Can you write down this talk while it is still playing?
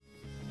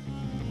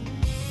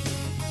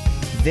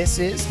This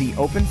is the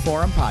Open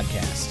Forum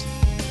Podcast.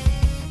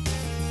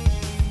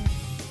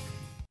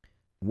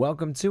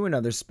 Welcome to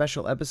another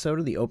special episode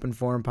of the Open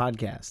Forum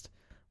Podcast.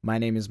 My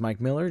name is Mike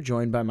Miller,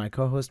 joined by my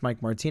co-host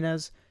Mike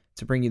Martinez,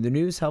 to bring you the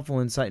news, helpful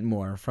insight, and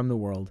more from the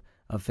world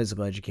of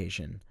physical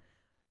education.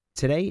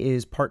 Today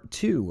is part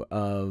 2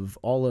 of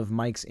all of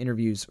Mike's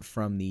interviews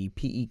from the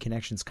PE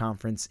Connections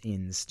Conference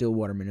in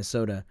Stillwater,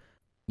 Minnesota.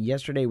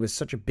 Yesterday was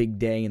such a big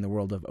day in the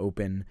world of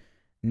Open.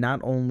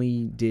 Not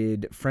only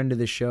did friend of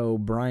the show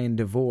Brian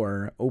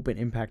DeVore, Open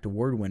Impact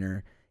Award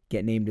winner,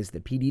 get named as the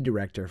PD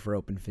director for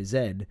Open Phys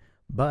Ed,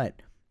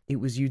 but it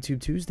was YouTube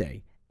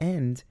Tuesday,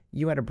 and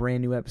you had a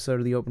brand new episode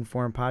of the Open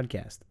Forum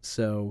Podcast.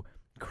 So,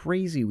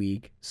 crazy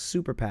week,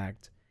 super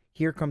packed.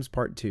 Here comes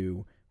part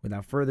 2.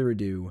 Without further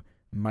ado,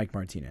 Mike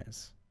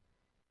Martinez.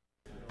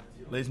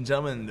 Ladies and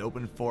gentlemen, the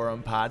Open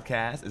Forum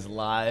Podcast is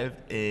live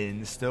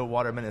in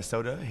Stillwater,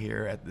 Minnesota,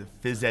 here at the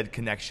Phys Ed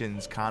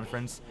Connections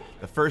Conference,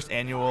 the first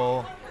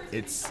annual.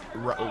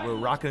 We're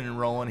rocking and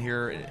rolling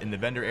here in the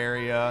vendor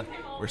area.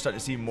 We're starting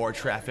to see more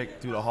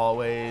traffic through the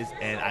hallways,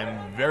 and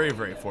I'm very,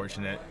 very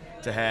fortunate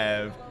to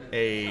have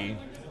I'm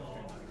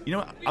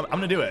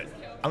going to do it.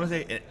 I'm going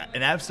to say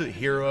an absolute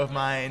hero of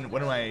mine,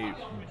 one of my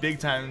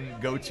big-time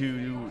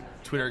go-to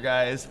Twitter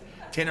guys.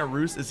 Tanner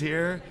Roos is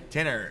here.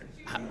 Tanner,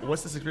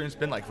 what's this experience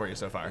been like for you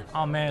so far?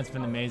 Oh man, it's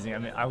been amazing. I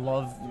mean, I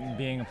love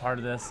being a part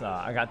of this.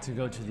 I got to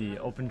go to the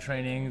Open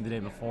training the day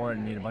before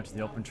and meet a bunch of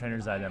the Open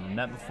trainers I'd never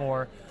met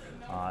before.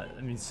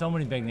 So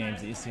many big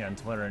names that you see on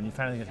Twitter, and you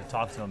finally get to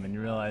talk to them, and you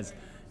realize,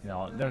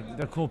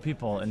 they're cool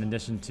people in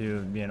addition to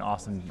being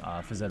awesome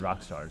phys ed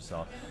rock stars.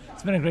 So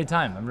it's been a great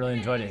time. I've really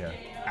enjoyed it here.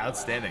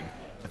 Outstanding.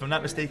 If I'm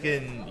not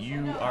mistaken,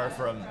 you are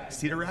from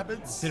Cedar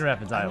Rapids? Cedar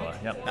Rapids, Iowa.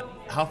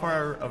 Yep. How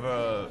far of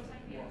a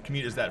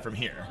commute is that from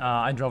here?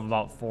 I drove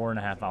about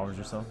 4.5 hours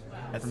or so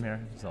from here.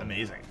 So.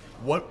 Amazing.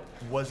 What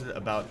was it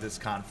about this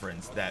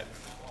conference that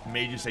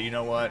made you say, you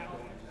know what,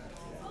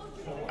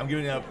 I'm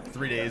giving up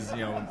 3 days,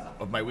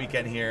 of my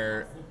weekend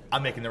here.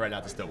 I'm making the ride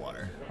out to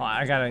Stillwater. Well,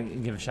 I gotta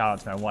give a shout out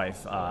to my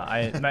wife.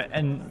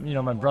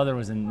 My brother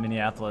was in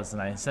Minneapolis,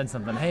 and I said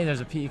something. Hey,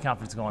 there's a PE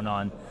conference going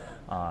on,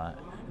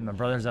 and my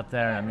brother's up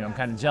there. And I'm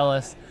kind of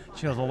jealous.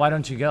 She goes, well, why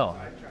don't you go?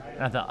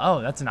 And I thought,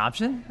 oh, that's an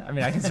option? I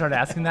mean, I can start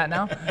asking that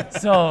now.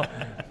 So,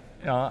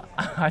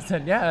 I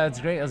said, yeah,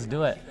 that's great. Let's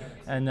do it.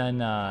 And then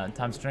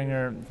Tom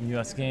Stringer from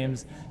U.S.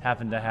 Games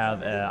happened to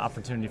have an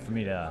opportunity for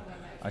me to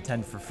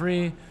attend for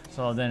free.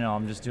 So then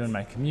I'm just doing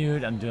my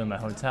commute. I'm doing my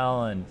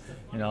hotel, and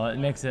it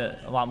makes it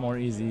a lot more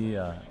easy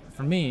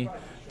for me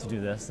to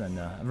do this, and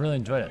I've really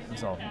enjoyed it.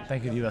 So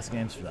thank you to U.S.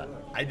 Games for that.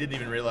 I didn't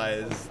even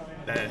realize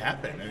that it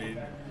happened. I mean,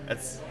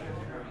 that's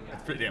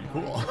pretty damn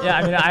cool. Yeah,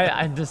 I mean,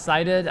 I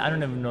decided, I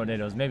don't even know what day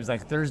it was. Maybe it was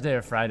like Thursday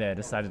or Friday. I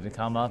decided to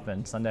come up,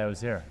 and Sunday I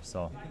was here.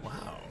 So.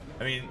 Wow.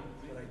 I mean,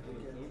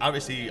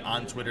 obviously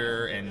on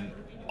Twitter and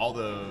all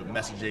the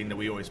messaging that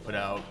we always put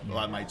out, a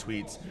lot of my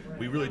tweets,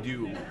 we really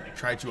do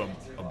try to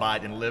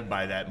abide and live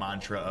by that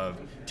mantra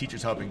of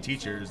teachers helping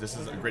teachers. This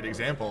is a great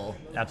example.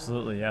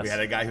 Absolutely, yes. We had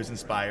a guy who's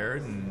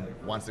inspired and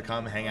wants to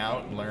come hang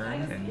out and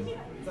learn, and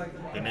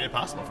they made it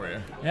possible for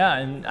you. Yeah,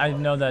 and I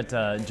know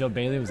that Joe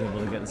Bailey was able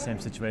to get the same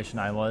situation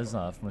I was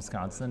from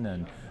Wisconsin,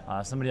 and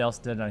somebody else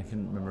did. I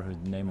can't remember who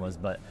the name was,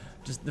 but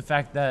just the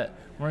fact that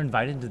we're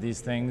invited to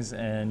these things,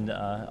 and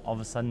all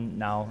of a sudden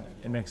now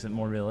it makes it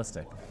more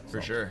realistic.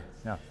 For sure.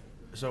 Yeah.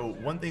 So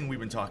one thing we've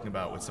been talking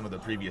about with some of the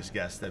previous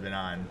guests that have been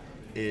on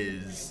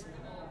is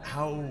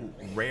how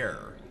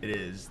rare it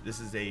is. This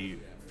is a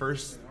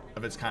first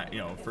of its kind,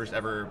 first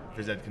ever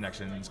Phys Ed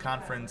Connections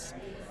conference.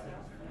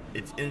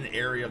 It's in an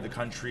area of the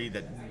country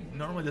that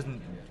normally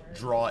doesn't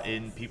draw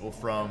in people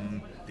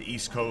from the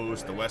East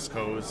Coast, the West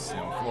Coast,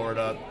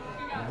 Florida.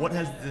 What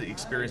has the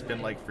experience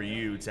been like for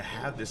you to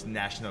have this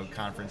national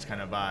conference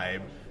kind of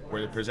vibe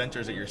where the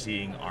presenters that you're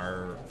seeing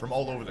are from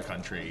all over the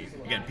country?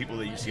 Again, people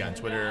that you see on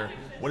Twitter.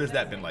 What has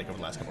that been like over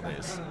the last couple of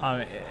days?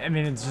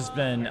 It's just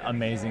been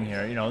amazing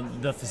here.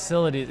 The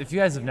facilities, if you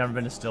guys have never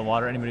been to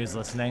Stillwater, anybody who's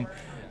listening,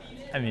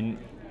 I'm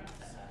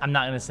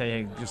not going to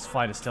say, hey, just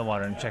fly to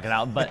Stillwater and check it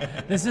out,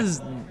 but this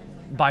is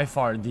by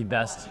far the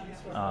best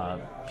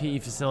PE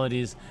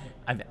facilities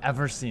I've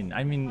ever seen.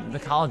 The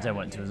college I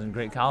went to was a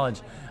great college.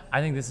 I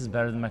think this is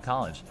better than my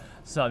college.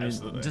 So,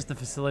 Absolutely. Just the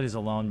facilities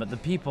alone, but the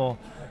people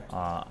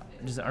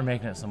just are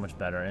making it so much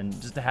better. And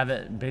just to have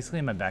it basically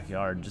in my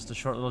backyard, just a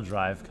short little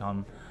drive,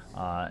 come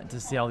to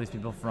see all these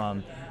people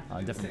from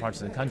different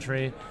parts of the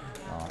country.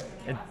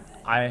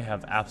 I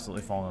have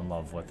absolutely fallen in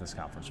love with this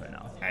conference right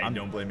now. I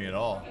don't blame you at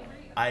all.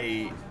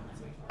 I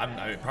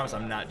promise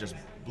I'm not just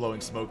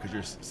blowing smoke because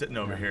you're sitting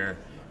over here.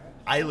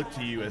 I look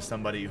to you as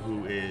somebody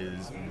who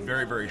is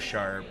very, very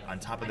sharp, on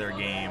top of their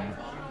game.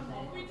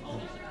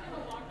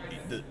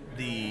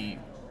 The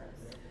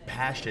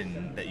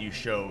passion that you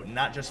show,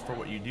 not just for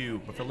what you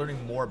do, but for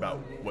learning more about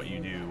what you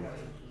do.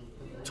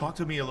 Talk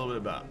to me a little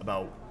bit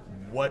about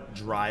what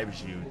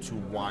drives you to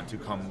want to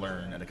come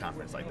learn at a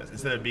conference like this,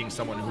 instead of being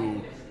someone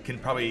who can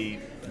probably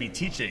be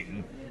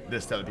teaching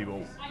this to other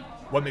people.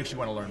 What makes you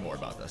want to learn more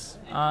about this?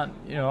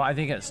 I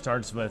think it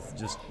starts with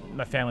just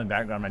my family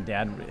background. My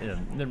dad,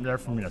 they're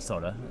from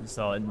Minnesota,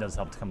 so it does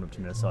help to come up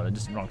to Minnesota,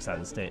 just the wrong side of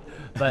the state.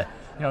 But,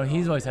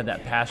 he's always had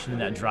that passion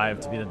and that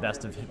drive to be the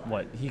best of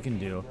what he can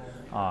do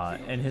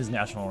in his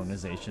national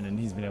organization, and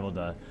he's been able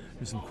to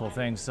do some cool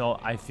things. So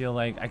I feel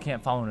like I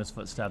can't follow in his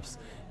footsteps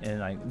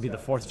and be the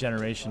fourth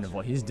generation of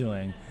what he's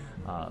doing,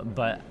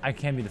 but I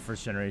can be the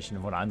first generation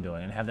of what I'm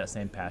doing and have that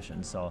same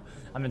passion. So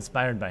I'm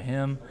inspired by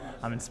him.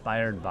 I'm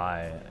inspired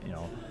by,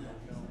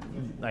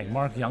 like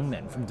Mark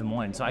Youngman from Des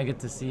Moines. So I get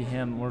to see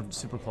him. We're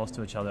super close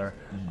to each other.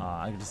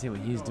 I get to see what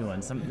he's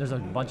doing. There's a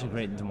bunch of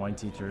great Des Moines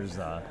teachers.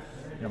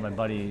 My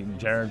buddy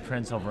Jared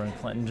Prince over in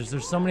Clinton.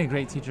 There's so many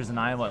great teachers in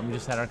Iowa, and we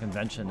just had our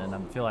convention, and I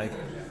feel like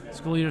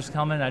school year's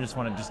coming. I just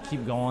want to just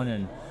keep going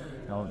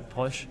and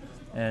push,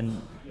 and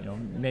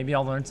maybe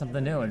I'll learn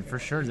something new. And for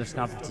sure, this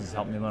conference has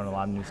helped me learn a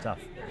lot of new stuff.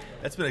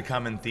 That's been a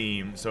common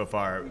theme so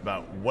far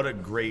about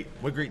what great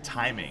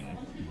timing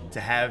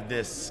to have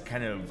this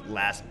kind of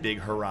last big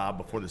hurrah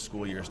before the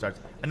school year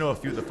starts. I know a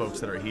few of the folks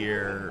that are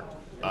here,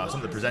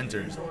 some of the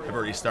presenters have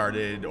already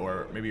started,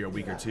 or maybe a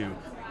week or two.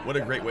 What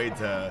a great way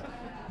to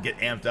get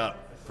amped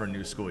up for a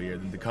new school year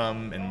than to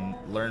come and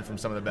learn from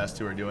some of the best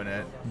who are doing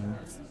it.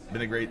 It's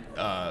been a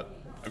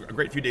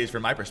great few days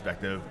from my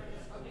perspective.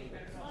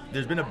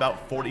 There's been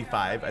about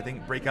 45, I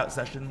think, breakout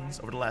sessions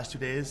over the last 2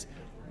 days.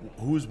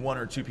 Who's one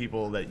or two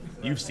people that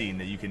you've seen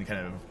that you can kind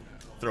of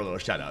throw a little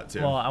shout out to?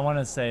 Well, I want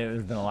to say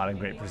there's been a lot of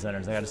great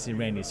presenters. I got to see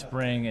Randy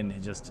Spring, and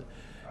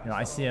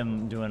I see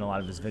him doing a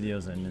lot of his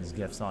videos and his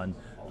GIFs on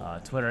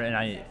Twitter, and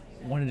I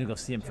wanted to go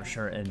see him for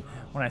sure. And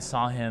when I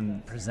saw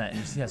him present,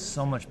 he has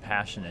so much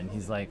passion, and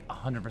he's like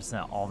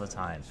 100% all the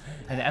time.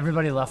 And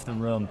everybody left the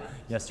room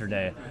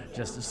yesterday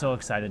just so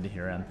excited to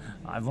hear him.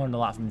 I've learned a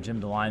lot from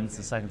Jim DeLine. It's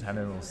the second time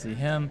I will see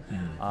him.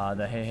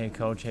 The hey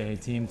coach, hey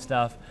team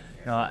stuff.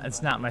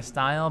 It's not my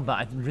style, but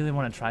I really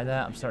want to try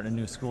that. I'm starting a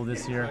new school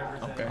this year.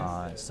 Okay.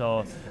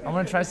 So I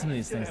want to try some of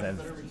these things that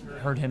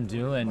I've heard him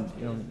do, and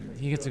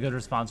he gets a good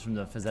response from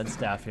the phys ed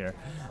staff here.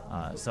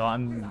 So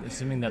I'm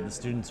assuming that the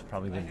students will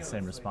probably get the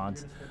same response.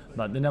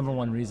 But the number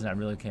one reason I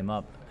really came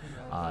up,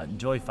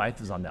 Joey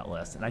Fife was on that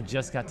list, and I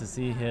just got to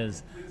see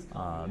his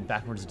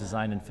backwards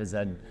design in phys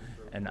ed,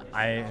 and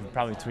I have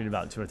probably tweeted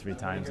about it 2 or 3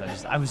 times.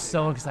 I was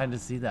so excited to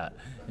see that,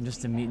 and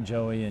just to meet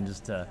Joey and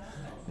just to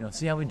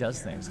see how he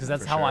does things, because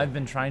that's how I've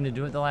been trying to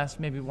do it the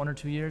last maybe 1 or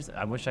 2 years.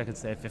 I wish I could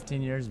say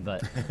 15 years,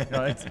 but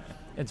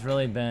it's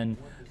really been,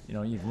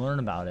 you learn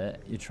about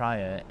it, you try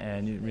it,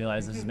 and you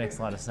realize this makes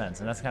a lot of sense,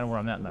 and that's kind of where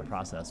I'm at in my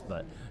process.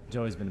 But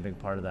Joey's been a big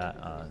part of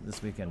that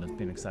this weekend, of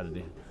being excited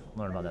to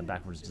learn about that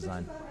backwards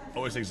design.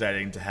 Always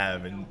exciting to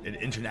have an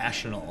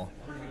international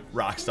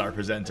rock star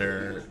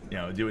presenter,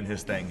 doing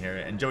his thing here.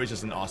 And Joey's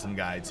just an awesome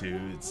guy too.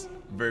 It's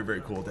very,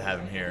 very cool to have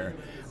him here.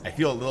 I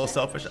feel a little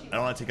selfish. I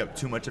don't want to take up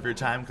too much of your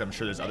time, because I'm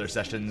sure there's other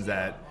sessions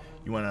that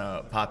you want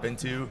to pop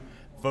into.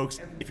 Folks,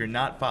 if you're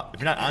not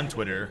on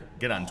Twitter,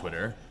 get on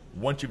Twitter.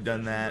 Once you've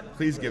done that,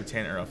 please give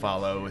Tanner a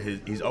follow.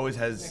 He's always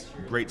has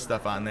great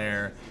stuff on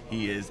there.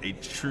 He is a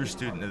true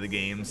student of the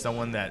game,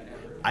 someone that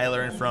I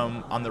learned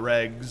from on the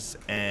regs,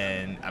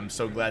 and I'm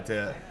so glad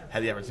to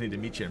have the opportunity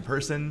to meet you in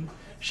person,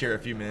 share a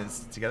few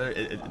minutes together.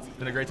 It's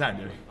been a great time,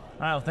 dude. All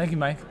right, well, thank you,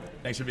 Mike.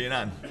 Thanks for being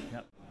on.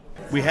 Yep.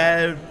 We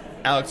had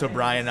Alex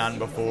O'Brien on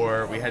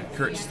before. We had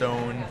Kurt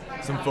Stone,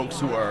 some folks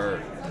who are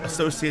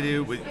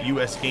associated with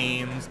U.S.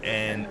 Games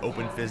and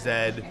Open Phys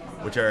Ed,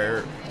 which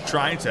are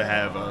trying to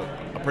have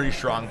a pretty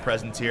strong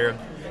presence here.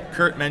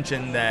 Kurt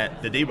mentioned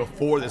that the day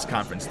before this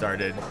conference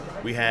started,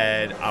 we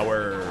had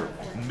our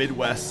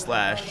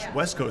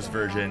Midwest/West Coast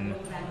version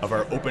of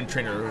our Open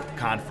Trainer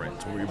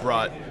Conference, where we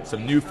brought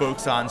some new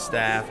folks on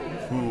staff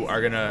who are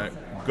going to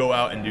go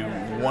out and do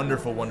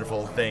wonderful,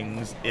 wonderful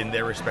things in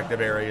their respective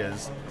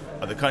areas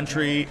of the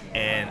country.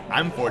 And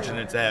I'm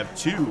fortunate to have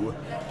 2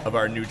 of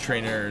our new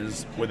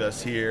trainers with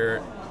us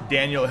here.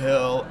 Daniel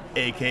Hill,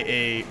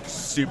 a.k.a.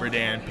 Super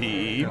Dan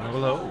PE.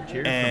 Hello,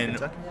 cheers.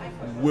 And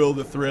Will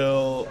the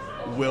Thrill,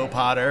 Will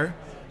Potter,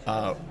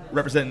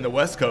 representing the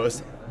West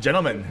Coast.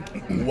 Gentlemen,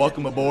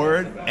 welcome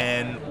aboard,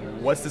 and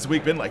what's this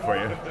week been like for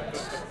you?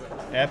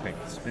 Epic.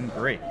 It's been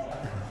great.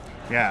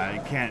 Yeah,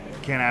 you can't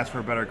ask for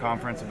a better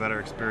conference, a better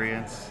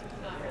experience.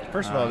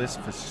 First of all, this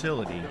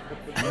facility,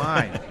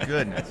 my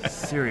goodness,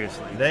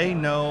 seriously, they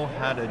know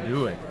how to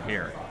do it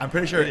here. I'm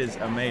pretty sure it is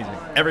amazing.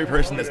 Every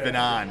person that's been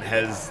on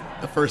has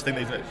the first thing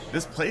they say,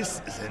 this place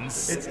is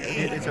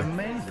insane. It's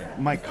amazing.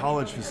 My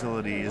college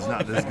facility is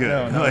not this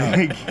good. No.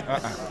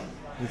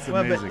 It's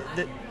amazing.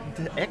 But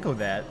to echo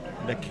that,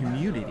 the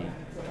community,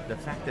 the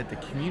fact that the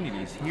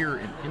community is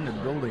here in the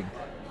building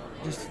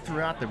just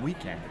throughout the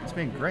weekend, it's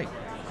been great.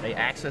 They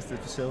access the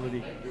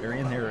facility, they're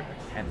in there,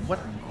 and what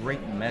a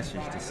great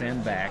message to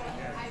send back.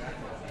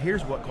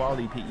 Here's what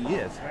quality PE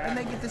is. And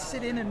they get to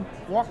sit in and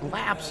walk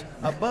laps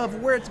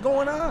above where it's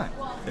going on.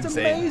 It's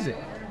insane. Amazing.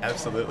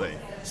 Absolutely.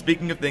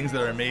 Speaking of things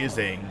that are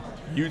amazing,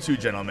 you 2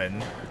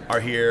 gentlemen are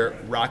here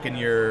rocking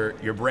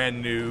your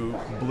brand new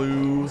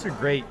blue. These are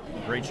great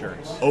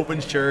shirts.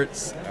 Open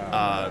shirts,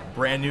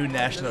 brand new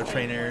national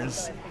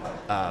trainers.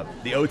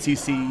 The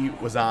OTC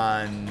was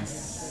on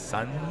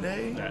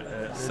Sunday.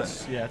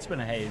 It's been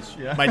a haze.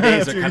 Yeah. My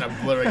days are kind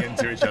of blurring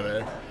into each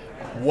other.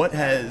 What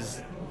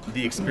has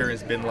the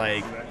experience been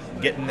like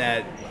getting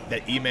that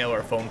email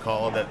or phone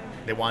call that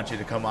they want you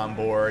to come on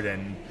board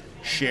and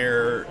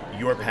share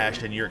your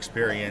passion, your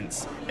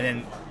experience, and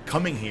then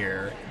coming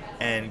here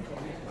and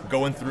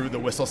going through the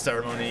whistle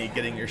ceremony,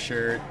 getting your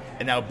shirt,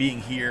 and now being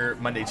here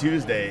Monday,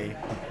 Tuesday,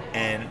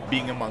 and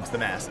being amongst the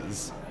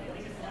masses?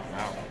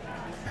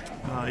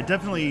 Wow.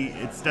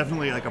 It's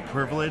definitely like a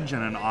privilege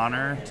and an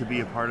honor to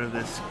be a part of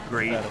this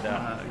great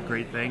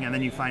thing. And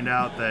then you find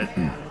out that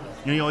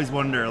you always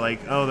wonder, like,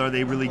 oh, are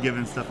they really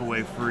giving stuff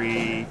away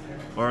free,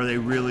 or are they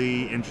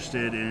really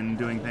interested in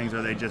doing things, or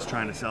are they just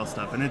trying to sell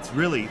stuff? And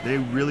they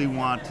really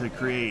want to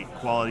create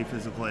quality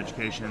physical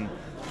education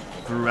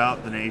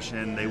throughout the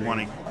nation. They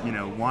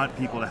want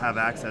people to have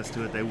access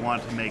to it. They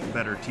want to make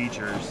better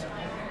teachers,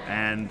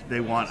 and they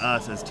want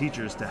us as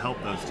teachers to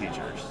help those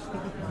teachers.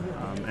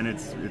 And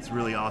it's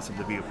really awesome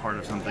to be a part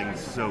of something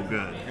so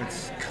good.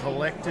 It's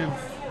collective,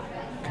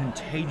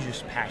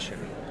 contagious passion,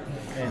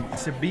 and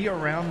to be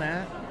around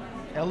that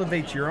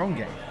elevates your own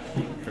game.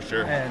 For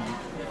sure. And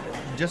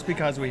just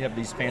because we have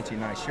these fancy,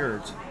 nice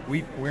shirts,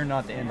 we're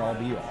not the end-all,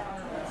 be-all.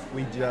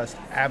 We just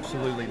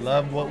absolutely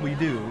love what we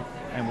do,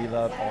 and we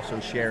love also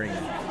sharing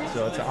it.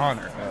 So it's an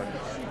honor,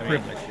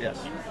 privilege,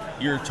 yes.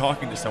 You're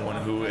talking to someone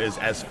who is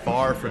as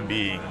far from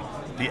being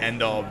the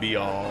end-all,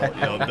 be-all,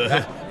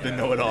 the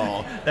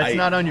know-it-all. That's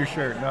not on your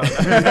shirt, no.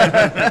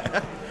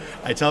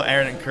 I tell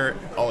Aaron and Kurt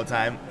all the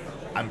time,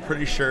 I'm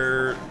pretty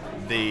sure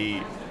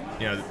they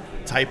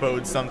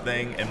typoed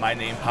something and my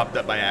name popped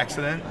up by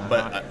accident,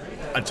 but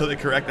until they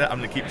correct that, I'm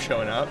going to keep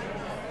showing up.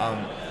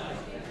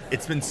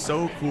 It's been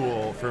so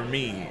cool for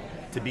me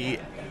to be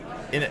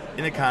in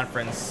a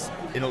conference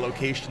in a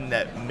location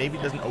that maybe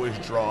doesn't always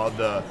draw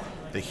the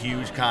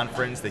huge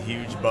conference, the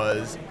huge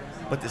buzz,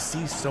 but to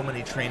see so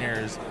many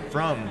trainers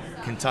from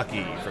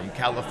Kentucky, from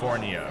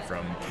California,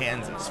 from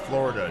Kansas,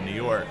 Florida, New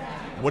York.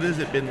 What has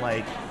it been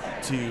like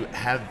to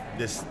have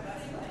this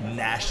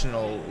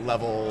national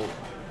level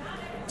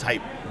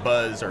type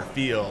buzz or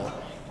feel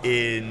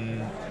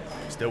in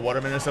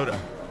Stillwater, Minnesota?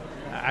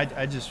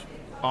 I just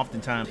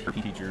oftentimes for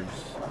teachers,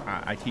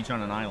 I teach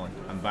on an island.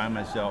 I'm by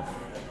myself.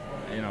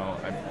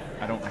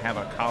 I don't have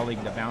a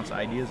colleague to bounce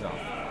ideas off.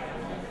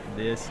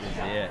 This is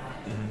it.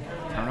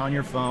 Mm-hmm. Turn on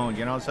your phone,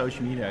 get on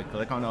social media,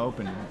 click on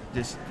open.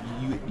 Just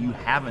you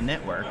have a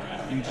network.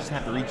 You just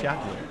have to reach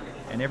out to it,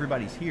 and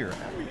everybody's here.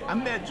 I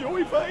met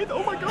Joey Faith.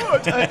 Oh my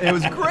God, it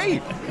was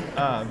great.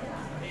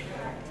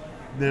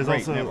 There's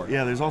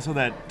also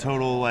that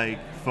total like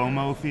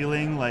FOMO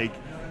feeling. Like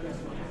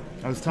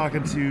I was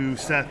talking to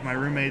Seth, my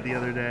roommate, the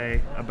other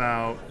day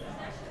about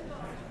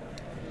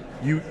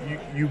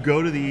you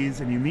go to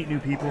these and you meet new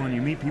people and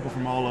you meet people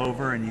from all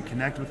over and you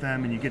connect with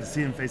them and you get to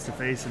see them face to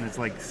face, and it's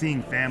like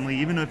seeing family.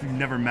 Even if you've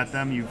never met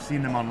them, you've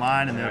seen them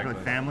online and they're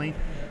like family.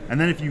 And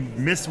then if you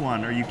miss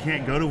one or you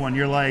can't go to one,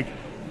 you're like,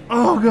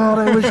 oh God,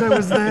 I wish I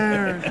was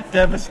there.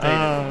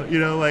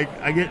 Devastated. Like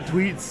I get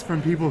tweets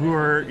from people who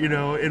are,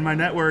 in my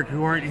network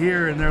who aren't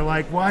here, and they're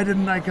like, why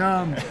didn't I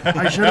come?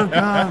 I should have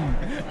come.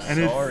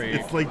 And Sorry.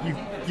 it's like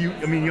you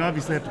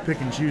obviously have to pick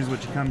and choose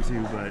what you come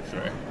to, but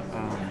Sure.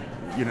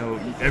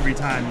 Every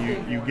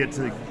time you get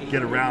to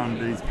get around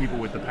these people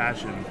with the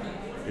passion,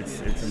 it's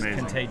amazing.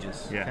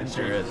 Contagious. Yeah, It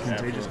sure is.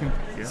 Contagious.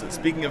 Yeah. So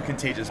speaking of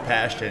contagious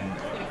passion,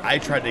 I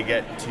tried to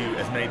get to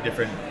as many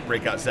different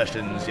breakout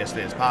sessions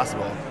yesterday as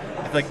possible.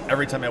 I feel like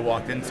every time I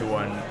walked into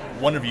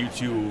one of you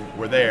two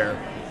were there.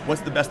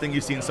 What's the best thing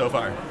you've seen so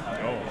far?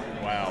 Oh,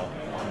 wow.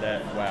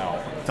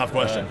 Wow. Tough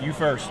question. You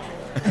first.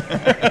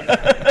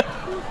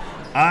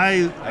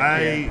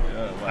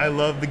 I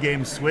love the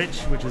game Switch,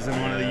 which is in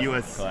one of the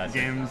U.S. Classic.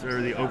 games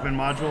or the open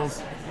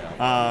modules,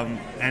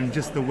 and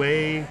just the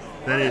way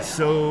that it's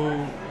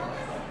so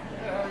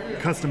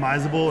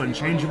customizable and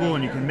changeable,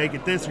 and you can make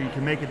it this or you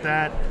can make it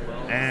that,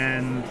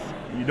 and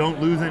you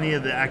don't lose any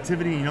of the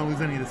activity, you don't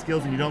lose any of the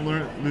skills, and you don't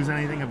lose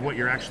anything of what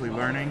you're actually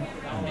learning,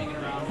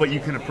 but you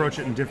can approach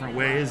it in different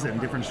ways and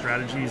different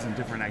strategies and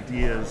different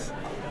ideas.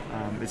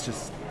 It's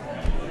just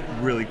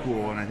really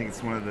cool, and I think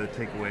it's one of the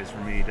takeaways for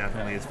me,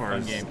 definitely, as far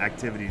as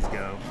activities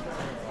go.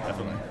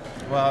 Definitely.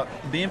 Well,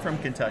 being from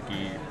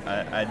Kentucky,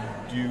 I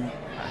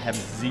have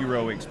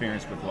zero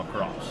experience with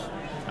lacrosse.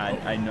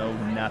 I know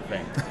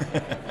nothing.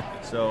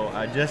 So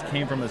I just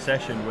came from a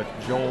session with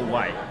Joel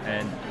White,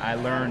 and I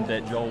learned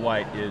that Joel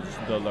White is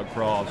the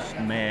lacrosse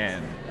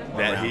man.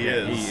 That he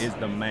is. He is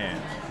the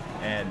man.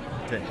 And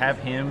to have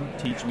him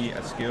teach me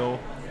a skill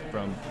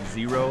from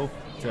zero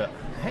to,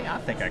 hey, I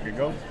think I could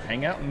go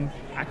hang out and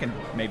I can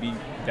maybe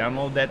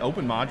download that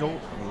open module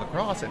of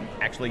lacrosse and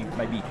actually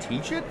maybe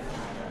teach it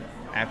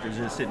after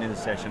just sitting in a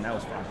session. That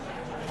was fun.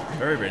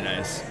 Very, very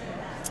nice.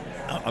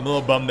 I'm a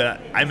little bummed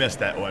that I missed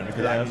that one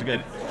because that I'm was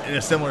good. in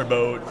a similar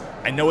boat.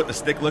 I know what the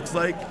stick looks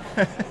like,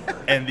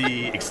 and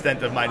the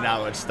extent of my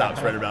knowledge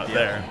stops right about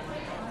there.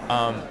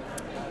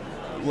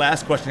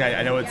 Last question.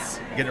 I know it's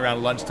getting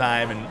around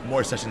lunchtime and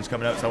more sessions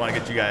coming up, so I want to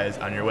get you guys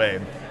on your way.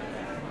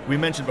 we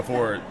mentioned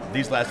before,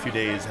 these last few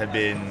days have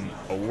been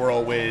a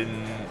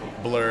whirlwind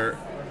blur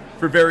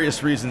for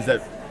various reasons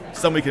that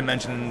some we can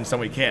mention, some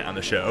we can't on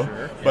the show.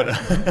 Sure, But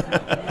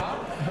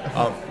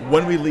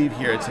when we leave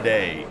here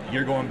today,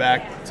 you're going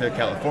back to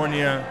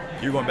California,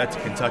 you're going back to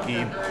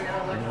Kentucky.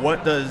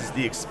 What does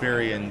the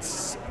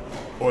experience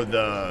or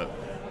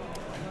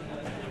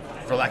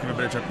for lack of a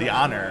better term, the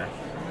honor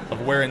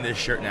of wearing this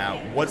shirt now,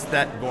 what's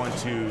that going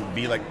to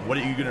be like? What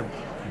are you going to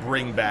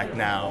bring back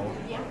now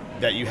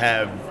that you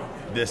have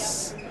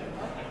this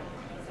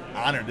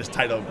honor, this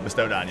title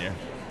bestowed on you?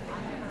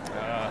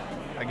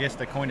 I guess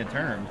to coin a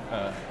term,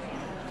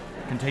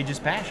 contagious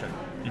passion.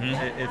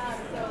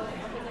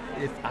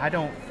 Mm-hmm. If I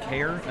don't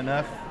care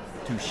enough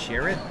to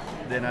share it,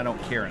 then I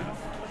don't care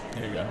enough.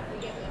 There you go.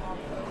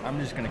 I'm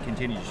just going to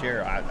continue to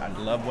share. I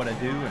love what I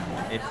do,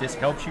 and if this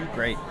helps you,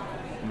 great.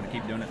 I'm going to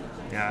keep doing it.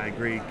 Yeah, I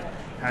agree.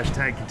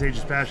 Hashtag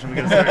contagious passion. We're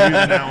going to start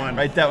using that one.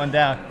 Write that one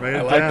down. Write it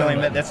I like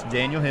down. that. That's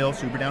Daniel Hill,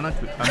 Super Down on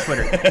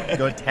Twitter.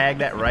 Go tag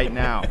that right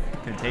now.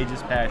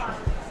 Contagious passion.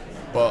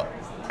 Well,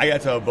 I got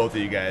to tell both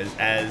of you guys,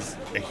 as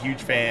a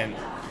huge fan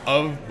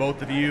of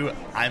both of you,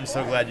 I'm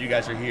so glad you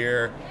guys are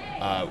here.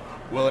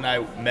 Will and I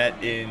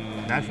met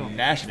in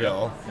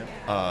Nashville. Yep.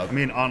 I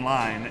mean,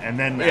 online and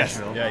then Yes,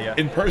 Nashville. Yeah.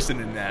 in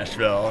person in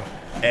Nashville.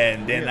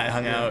 And Dan and I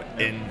hung out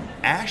in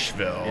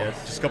Asheville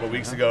just a couple of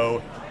weeks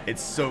ago.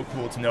 It's so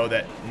cool to know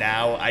that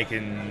now I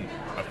can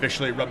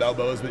officially rub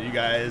elbows with you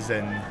guys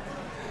and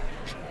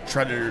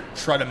try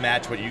to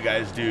match what you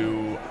guys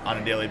do on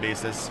a daily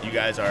basis. You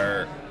guys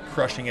are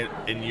crushing it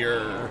in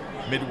your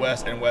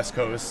Midwest and West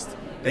Coast.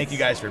 Thank you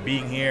guys for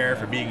being here,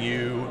 for being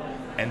you,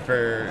 and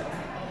for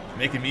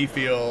making me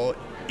feel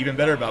even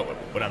better about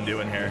what I'm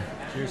doing here.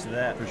 Cheers to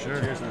that. For sure.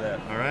 Cheers to that.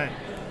 All right.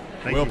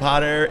 Thank Will you.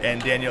 Potter and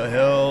Daniel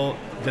Hill,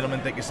 gentlemen,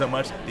 thank you so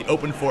much. The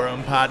Open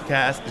Forum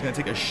podcast is going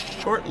to take a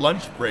short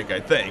lunch break, I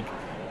think,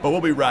 but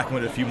we'll be rocking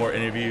with a few more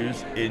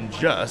interviews in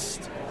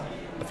just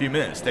a few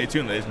minutes. Stay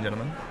tuned, ladies and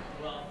gentlemen.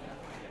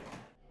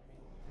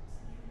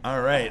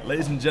 All right,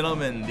 ladies and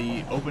gentlemen,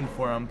 the Open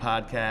Forum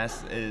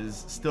podcast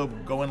is still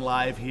going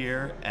live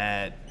here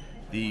at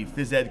the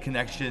Phys Ed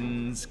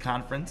Connections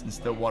Conference in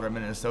Stillwater,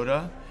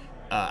 Minnesota.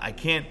 I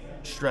can't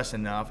stress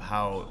enough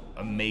how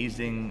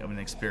amazing of an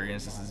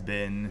experience this has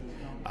been.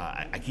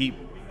 I keep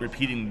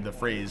repeating the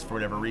phrase for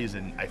whatever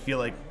reason. I feel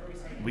like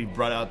we've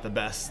brought out the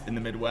best in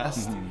the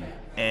Midwest.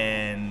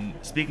 And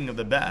speaking of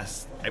the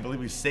best, I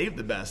believe we saved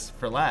the best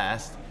for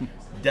last.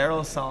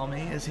 Darrell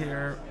Salmi is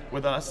here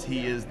with us.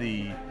 He is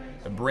the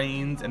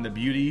brains and the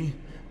beauty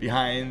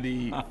behind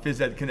the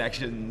Phys Ed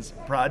Connections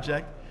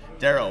project.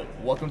 Darrell,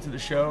 welcome to the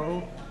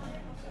show.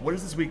 What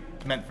has this week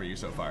meant for you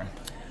so far?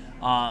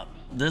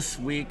 This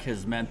week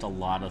has meant a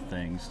lot of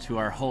things to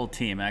our whole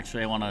team.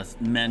 Actually, I want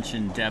to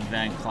mention Deb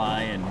Van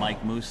Cly and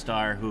Mike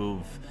Mustar,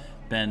 who've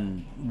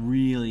been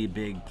really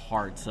big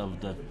parts of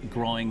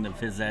growing the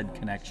Phys Ed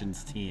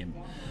Connections team.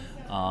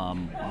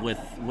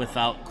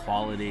 Without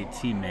quality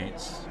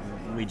teammates,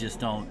 we just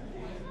don't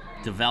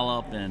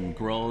develop and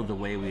grow the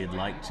way we'd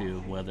like to,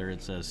 whether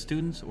it's as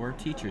students or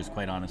teachers,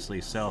 quite honestly.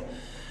 So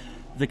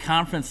the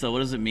conference, though, what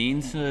does it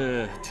mean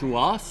to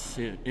us?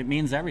 It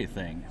means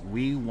everything.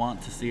 We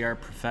want to see our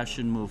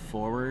profession move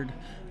forward.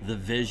 The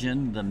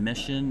vision, the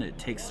mission, it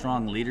takes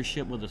strong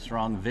leadership with a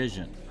strong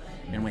vision.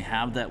 And we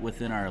have that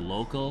within our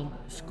local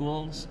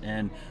schools,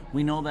 and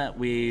we know that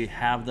we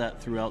have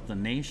that throughout the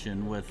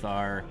nation with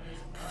our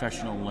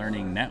professional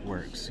learning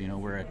networks. You know,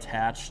 we're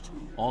attached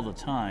all the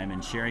time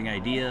and sharing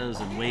ideas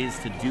and ways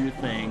to do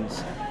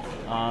things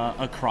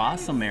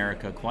across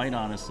America, quite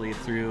honestly,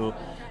 through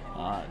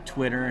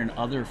Twitter and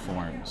other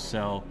forms.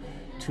 So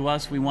to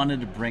us, we wanted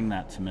to bring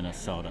that to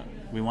Minnesota.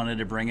 We wanted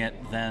to bring it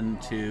then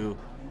to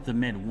the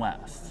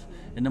Midwest.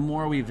 And the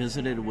more we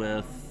visited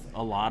with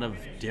a lot of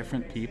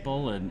different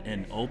people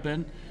and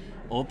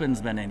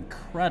Open's been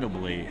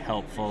incredibly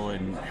helpful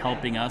in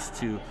helping us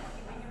to,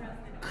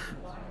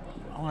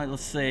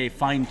 let's say,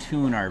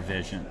 fine-tune our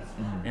vision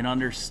and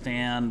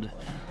understand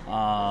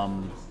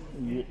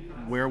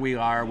where we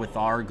are with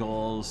our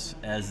goals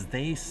as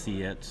they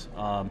see it,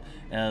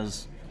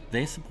 as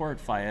they support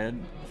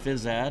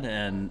phys ed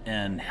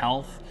and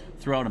health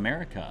throughout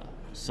America.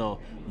 So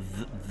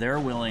their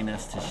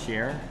willingness to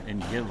share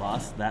and give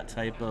us that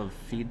type of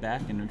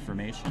feedback and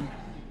information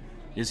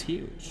is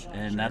huge.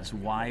 And that's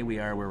why we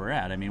are where we're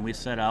at. I mean, we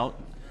set out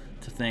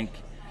to think,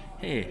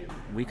 hey,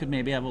 we could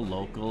maybe have a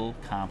local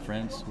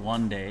conference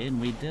one day, and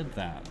we did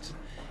that.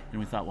 And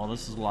we thought, well,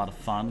 this is a lot of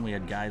fun. We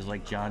had guys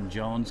like John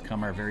Jones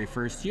come our very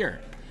first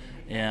year.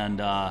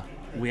 And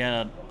we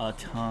had a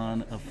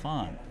ton of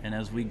fun. And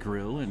as we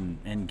grew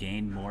and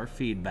gained more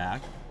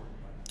feedback,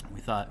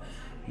 we thought,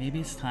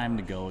 maybe it's time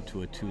to go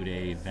to a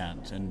 2-day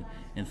event and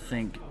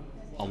think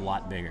a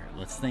lot bigger.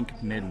 Let's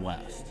think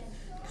Midwest.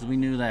 Because we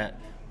knew that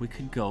we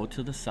could go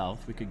to the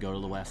South, we could go to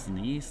the West and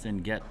the East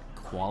and get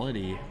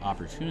quality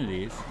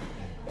opportunities,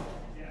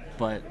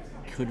 but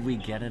could we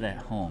get it at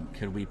home?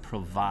 Could we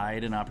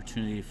provide an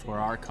opportunity for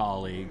our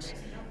colleagues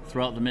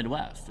throughout the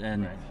Midwest?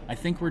 And I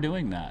think we're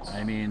doing that.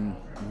 I mean,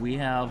 we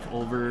have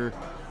over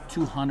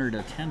 200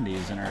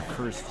 attendees in our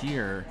first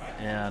year,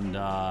 and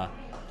I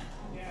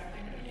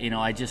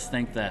just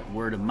think that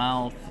word of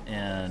mouth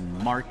and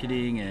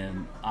marketing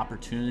and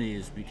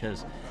opportunities,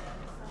 because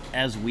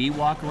as we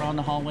walk around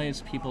the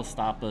hallways, people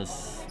stop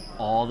us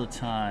all the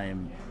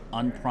time,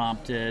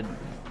 unprompted,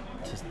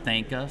 to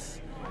thank us,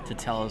 to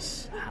tell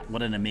us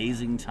what an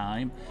amazing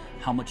time,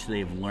 how much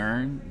they've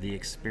learned, the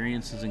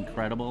experience is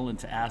incredible, and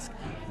to ask,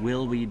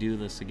 will we do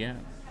this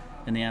again?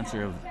 And the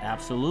answer of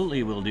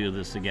absolutely, we'll do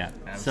this again.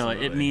 Absolutely.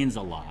 So it means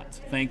a lot.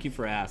 Thank you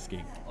for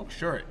asking. Oh,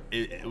 sure.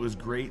 It was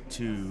great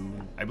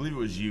I believe it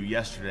was you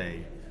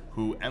yesterday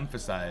who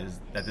emphasized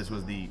that this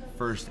was the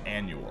first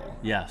annual.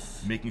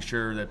 Yes. Making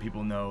sure that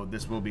people know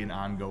this will be an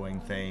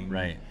ongoing thing.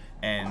 Right.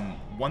 And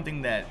one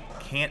thing that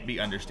can't be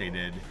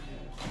understated,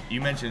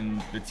 you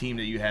mentioned the team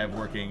that you have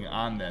working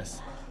on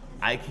this.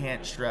 I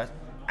can't stress,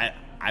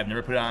 I've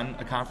never put on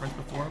a conference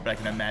before, but I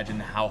can imagine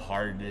how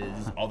hard it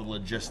is, all the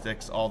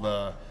logistics, all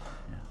the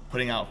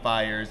putting out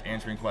fires,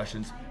 answering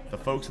questions. The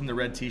folks in the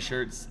red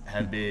t-shirts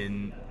have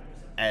been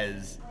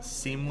as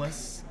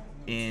seamless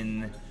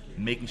in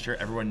making sure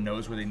everyone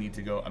knows where they need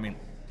to go. I mean,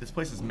 this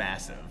place is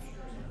massive,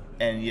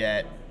 and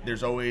yet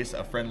there's always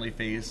a friendly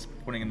face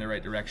pointing in the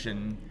right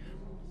direction.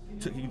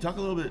 Can you talk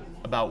a little bit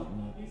about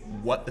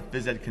what the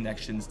Phys Ed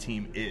Connections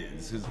team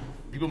is? Because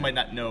people might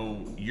not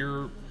know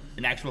you're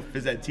an actual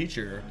Phys Ed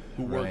teacher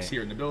who works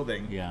here in the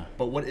building. Yeah.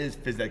 But what is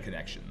Phys Ed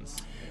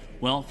Connections?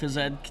 Well, Phys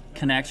Ed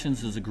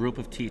Connections is a group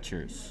of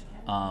teachers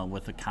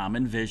with a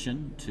common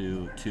vision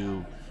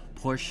to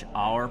push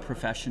our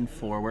profession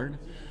forward,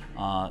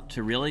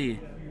 to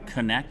really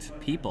connect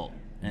people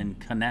and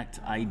connect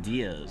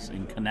ideas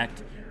and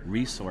connect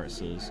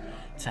resources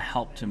to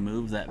help to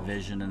move that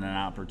vision and an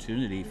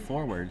opportunity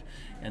forward.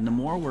 And the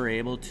more we're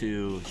able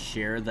to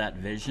share that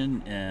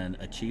vision and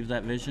achieve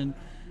that vision,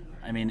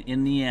 I mean,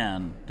 in the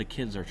end, the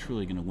kids are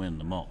truly going to win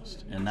the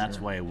most. And that's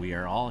why we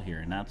are all here.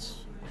 And that's,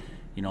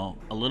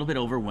 a little bit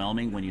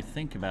overwhelming when you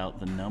think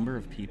about the number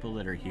of people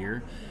that are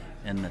here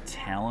and the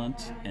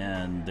talent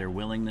and their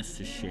willingness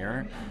to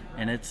share.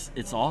 And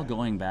it's all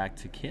going back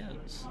to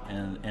kids.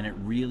 And it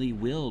really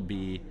will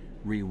be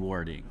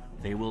rewarding.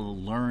 They will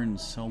learn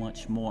so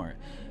much more.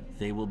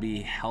 They will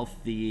be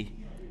healthy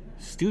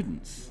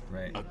students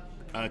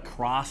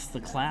across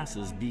the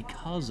classes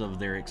because of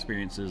their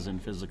experiences in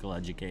physical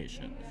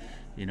education.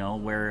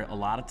 Where a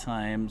lot of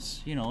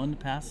times, in the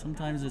past,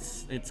 sometimes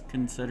it's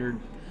considered,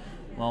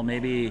 well,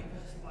 maybe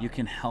you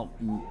can help,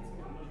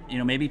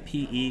 maybe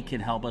PE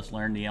can help us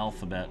learn the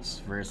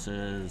alphabets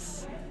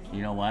versus,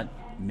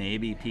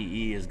 maybe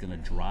PE is going to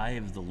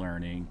drive the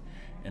learning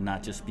and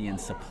not just be in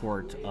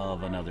support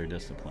of another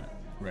discipline.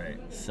 Right.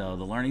 So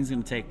the learning is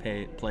going to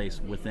take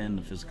place within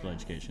the physical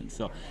education.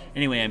 So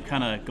anyway, I'm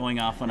kind of going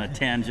off on a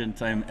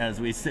tangent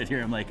as we sit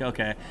here. I'm like,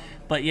 okay.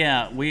 But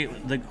yeah,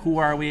 who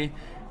are we?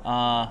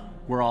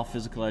 We're all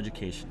physical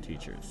education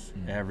teachers,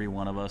 every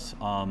one of us.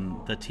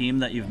 The team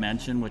that you've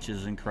mentioned, which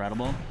is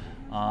incredible,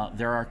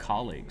 they're our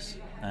colleagues,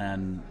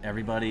 and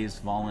everybody's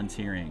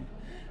volunteering.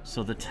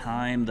 So the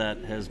time that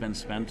has been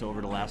spent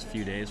over the last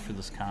few days for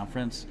this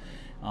conference,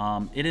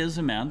 it is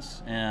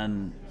immense,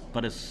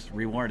 but it's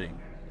rewarding.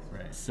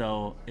 Right.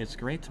 So it's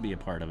great to be a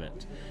part of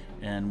it.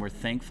 And we're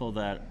thankful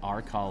that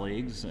our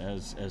colleagues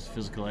as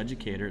physical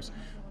educators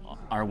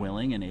are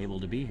willing and able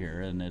to be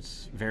here. And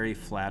it's very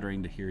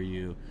flattering to hear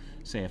you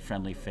say a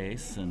friendly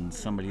face and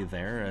somebody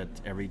there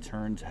at every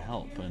turn to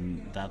help.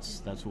 And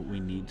that's what we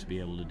need to be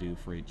able to do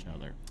for each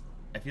other.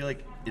 I feel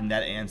like in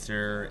that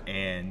answer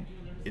and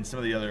in some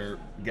of the other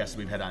guests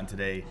we've had on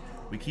today,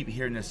 we keep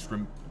hearing this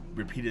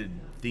repeated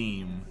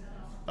theme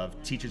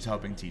of teachers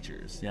helping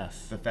teachers.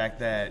 Yes. The fact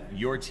that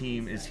your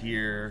team is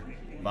here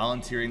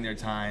volunteering their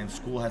time,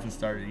 school hasn't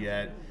started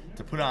yet,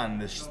 to put on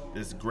this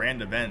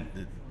grand event,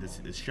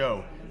 this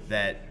show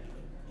that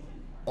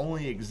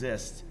only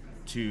exists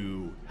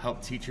to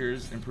help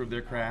teachers improve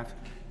their craft,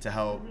 to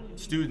help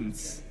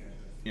students,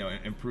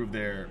 improve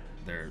their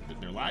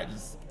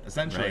lives,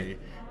 essentially.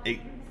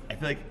 Right. I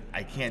feel like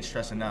I can't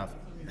stress enough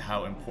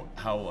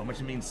how much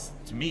it means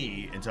to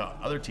me and to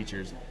other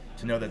teachers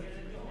to know that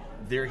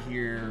they're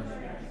here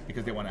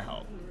because they want to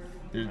help.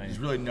 There's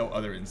really no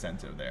other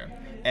incentive there.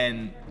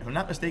 And if I'm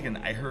not mistaken,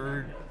 I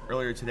heard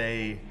earlier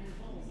today,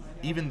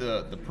 even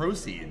the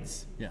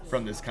proceeds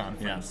from this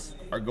conference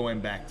are going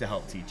back to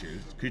help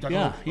teachers. Could you talk a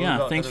little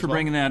about thanks that for as well?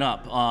 bringing that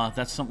up.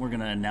 That's something we're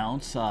going to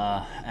announce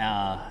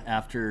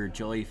after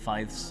Joey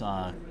Fithe's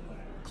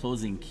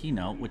closing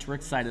keynote, which we're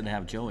excited to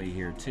have Joey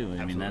here too.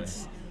 I mean,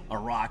 that's a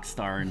rock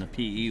star in the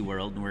PE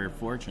world, and we're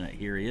fortunate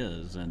here he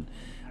is, and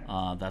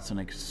that's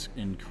an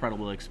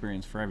incredible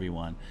experience for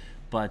everyone.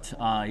 But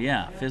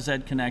Phys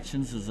Ed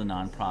Connections is a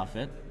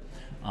nonprofit,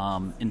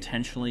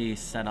 intentionally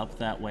set up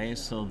that way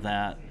so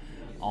that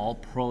all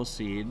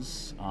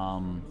proceeds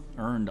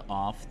earned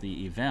off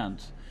the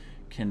event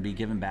can be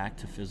given back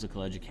to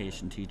physical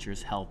education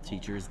teachers, health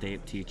teachers,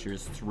 DAPE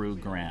teachers through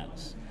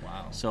grants.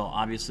 Wow. So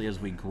obviously as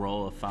we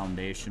grow a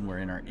foundation, we're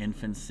in our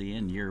infancy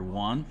in year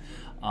one.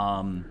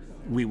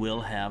 We will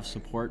have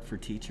support for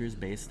teachers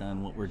based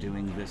on what we're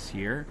doing this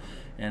year.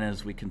 And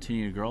as we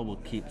continue to grow, we'll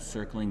keep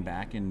circling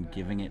back and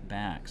giving it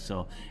back.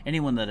 So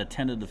anyone that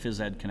attended the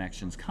Phys Ed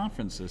Connections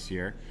conference this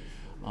year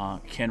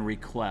can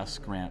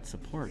request grant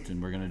support,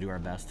 and we're going to do our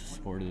best to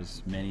support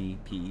as many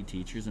PE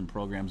teachers and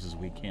programs as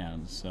we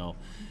can. So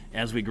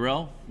as we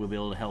grow, we'll be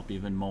able to help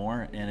even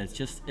more, and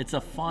it's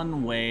a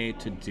fun way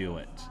to do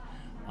it,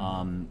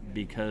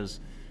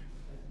 because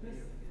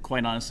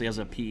quite honestly, as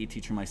a PE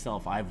teacher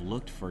myself, I've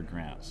looked for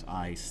grants.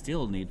 I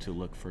still need to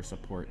look for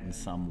support in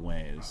some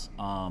ways,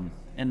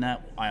 and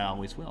that I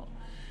always will.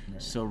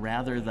 So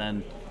rather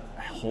than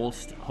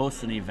host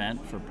an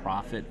event for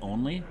profit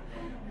only,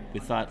 we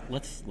thought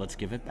let's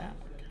give it back.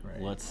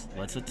 Right.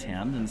 Let's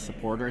attend and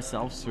support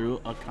ourselves through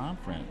a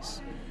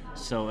conference.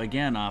 So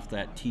again, off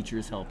that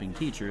teachers helping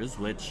teachers,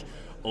 which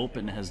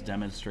Open has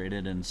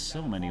demonstrated in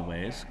so many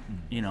ways.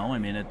 You know, I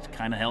mean, it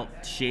kind of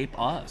helped shape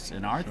us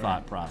in our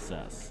thought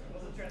process.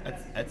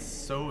 That's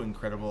so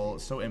incredible,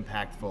 so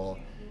impactful.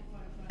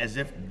 As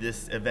if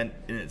this event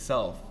in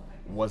itself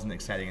wasn't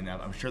exciting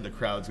enough, I'm sure the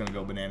crowd's going to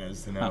go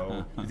bananas to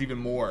know there's even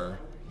more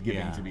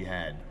giving to be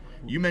had.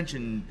 You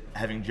mentioned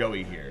having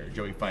Joey here,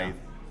 Joey Fife.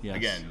 Yeah. Yes.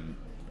 Again,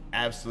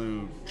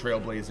 absolute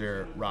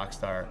trailblazer, rock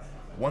star.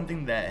 One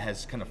thing that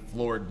has kind of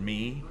floored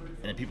me,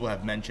 and that people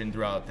have mentioned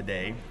throughout the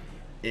day,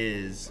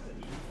 is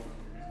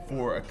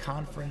for a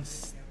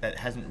conference that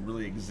hasn't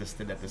really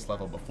existed at this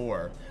level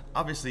before.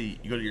 Obviously,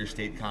 you go to your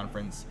state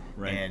conference,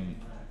 and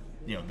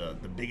you know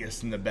the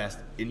biggest and the best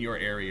in your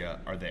area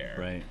are there.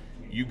 Right.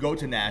 You go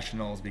to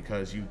nationals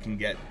because you can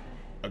get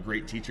a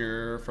great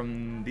teacher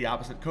from the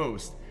opposite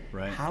coast.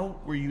 Right. How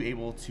were you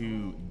able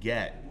to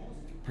get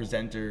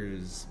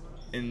presenters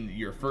in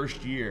your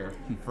first year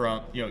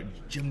from,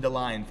 Jim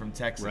DeLine from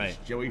Texas,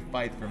 Joey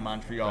Fife from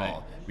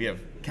Montreal. We have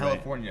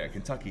California,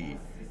 Kentucky.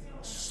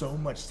 So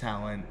much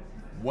talent.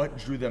 What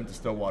drew them to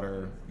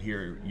Stillwater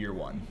here year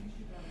one?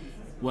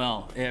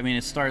 Well, I mean,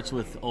 it starts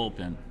with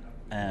Open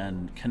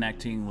and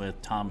connecting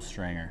with Tom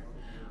Stringer.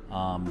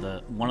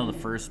 One of the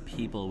first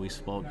people we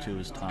spoke to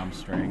was Tom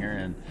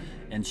Stringer,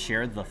 and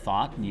shared the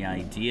thought and the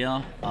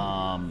idea.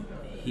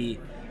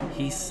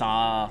 He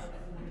saw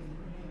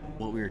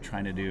what we were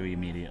trying to do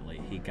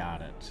immediately. He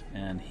got it,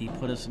 and he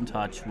put us in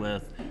touch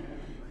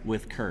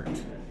with Kurt,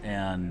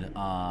 and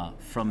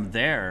from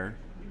there,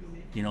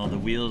 the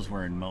wheels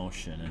were in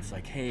motion. It's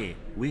like, hey,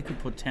 we could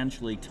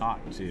potentially talk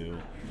to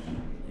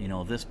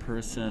this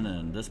person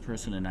and this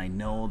person, and I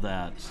know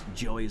that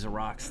Joey's a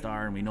rock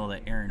star, and we know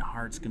that Aaron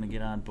Hart's going to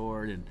get on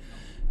board, and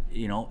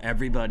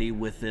everybody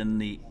within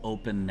the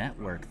Open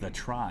network, the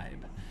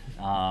tribe.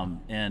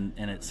 And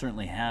it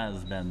certainly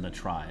has been the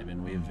tribe,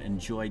 and we've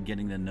enjoyed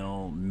getting to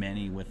know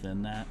many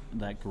within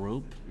that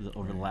group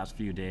over the last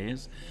few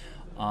days,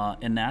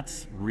 and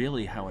that's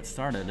really how it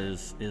started,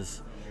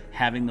 is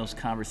having those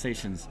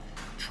conversations,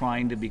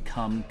 trying to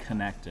become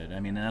connected. I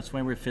mean, and that's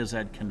why we're Phys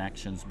Ed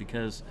Connections,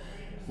 because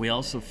we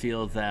also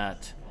feel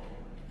that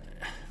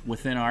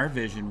within our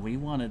vision, we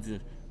wanted to,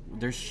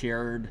 there's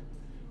shared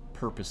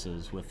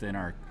purposes within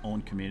our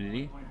own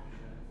community,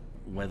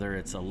 whether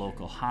it's a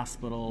local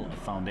hospital, a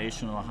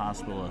foundational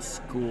hospital, a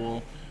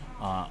school,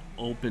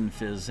 Open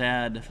Phys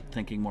Ed,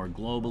 thinking more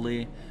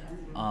globally.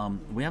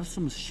 We have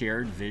some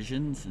shared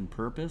visions and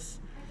purpose,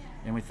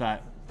 and we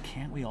thought,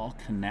 can't we all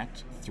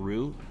connect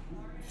through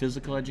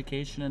physical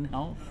education and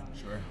health?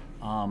 Sure.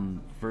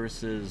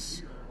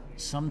 Versus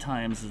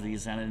sometimes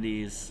these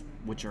entities,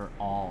 which are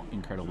all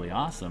incredibly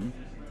awesome,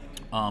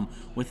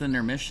 within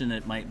their mission,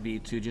 it might be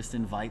to just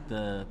invite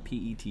the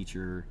PE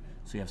teacher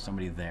so you have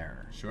somebody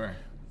there. Sure.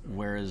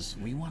 Whereas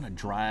we want to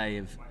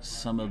drive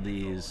some of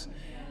these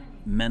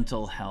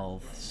mental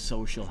health,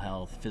 social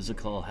health,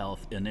 physical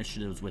health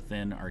initiatives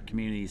within our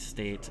community,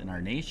 states, and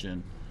our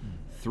nation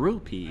through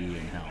PE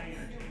and health.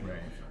 Right.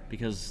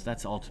 Because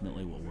that's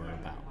ultimately what we're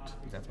about.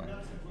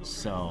 Definitely.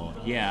 So,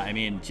 yeah, I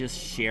mean, just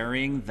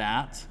sharing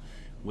that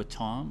with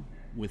Tom,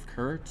 with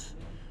Kurt,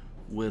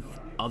 with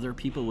other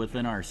people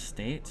within our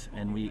state,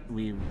 and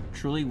we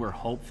truly were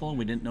hopeful.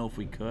 We didn't know if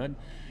we could.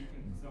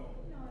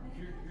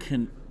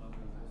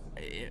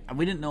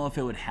 We didn't know if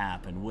it would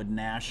happen. Would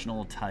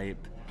national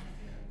type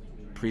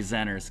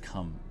presenters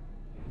come?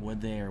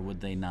 Would they or would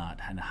they not?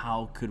 And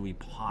how could we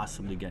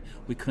possibly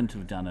we couldn't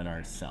have done it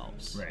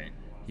ourselves. Right.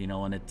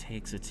 And it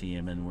takes a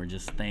team, and we're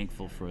just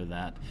thankful for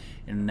that.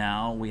 And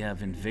now we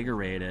have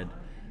invigorated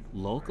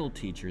local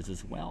teachers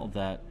as well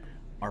that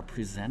are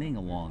presenting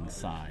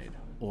alongside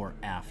or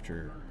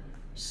after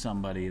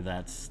somebody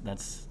that's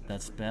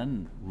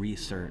been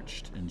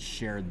researched and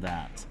shared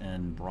that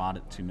and brought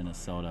it to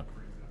Minnesota.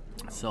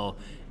 So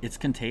it's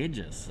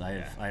contagious.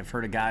 I've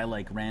heard a guy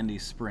like Randy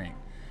Spring,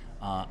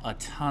 a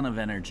ton of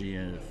energy,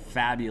 a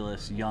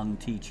fabulous young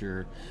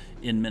teacher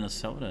in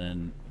Minnesota,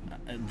 and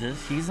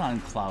he's on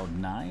cloud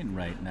 9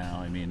 right now.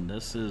 I mean,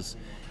 this is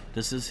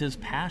his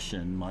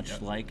passion,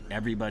 much like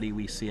everybody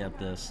we see at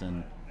this,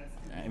 and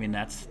I mean,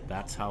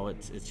 that's how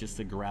it's just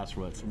a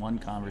grassroots, one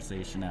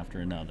conversation after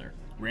another.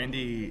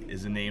 Randy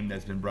is a name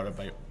that's been brought up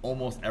by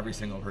almost every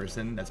single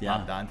person that's Yeah.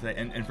 popped on today,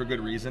 and for good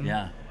reason.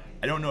 Yeah.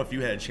 I don't know if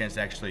you had a chance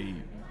to actually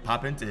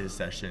pop into his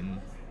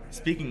session.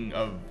 Speaking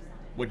of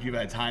what you've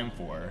had time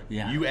for,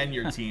 Yeah. you and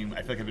your team,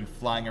 I feel like have been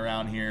flying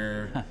around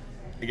here,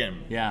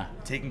 again, Yeah.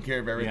 taking care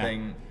of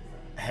everything.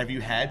 Have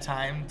you had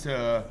time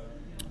to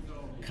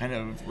kind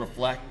of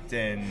reflect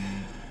and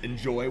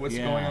enjoy what's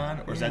Yeah. going on,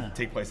 or does Yeah. that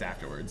take place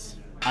afterwards?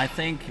 I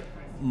think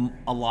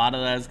a lot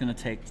of that is going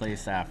to take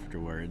place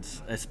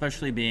afterwards,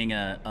 especially being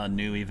a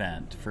new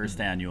event, first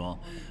annual.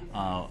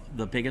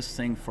 The biggest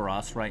thing for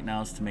us right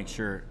now is to make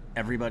sure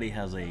everybody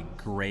has a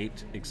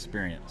great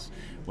experience.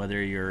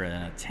 Whether you're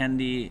an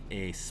attendee,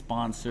 a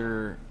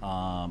sponsor,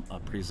 a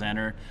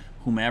presenter,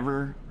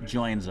 whomever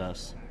joins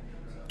us,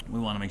 we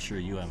want to make sure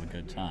you have a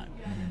good time.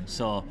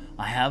 So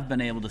I have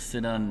been able to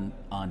sit on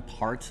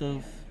parts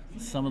of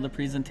some of the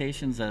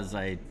presentations as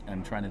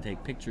I'm trying to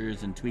take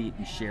pictures and tweet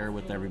and share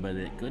with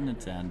everybody that couldn't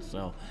attend.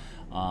 So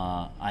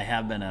I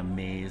have been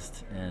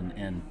amazed,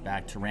 and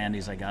back to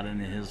Randy's, I got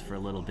into his for a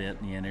little bit,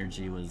 and the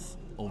energy was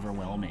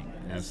overwhelming.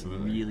 It was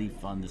Absolutely. really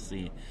fun to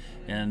see.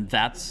 And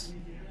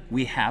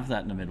we have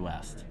that in the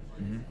Midwest.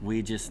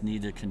 We just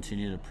need to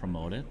continue to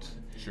promote it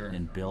Sure.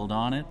 and build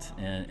on it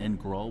and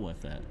grow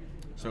with it.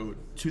 So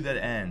to that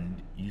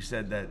end, you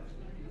said that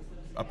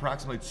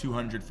approximately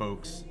 200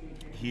 folks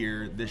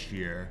here this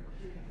year,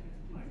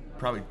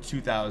 probably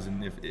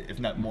 2,000 if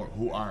not more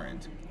who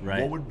aren't.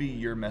 Right. What would be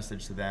your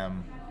message to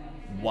them?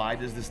 Why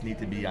does this need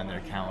to be on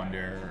their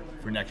calendar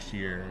for next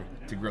year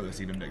to grow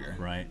this even bigger?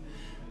 Right.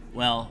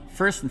 Well,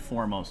 first and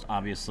foremost,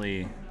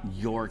 obviously,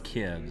 your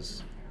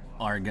kids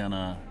are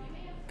gonna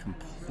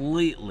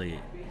completely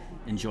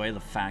enjoy the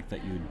fact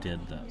that you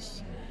did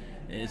this.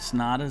 It's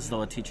not as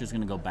though a teacher's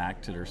gonna go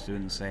back to their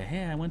student and say,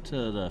 hey, I went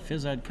to the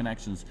Phys Ed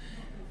Connections.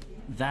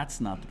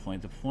 That's not the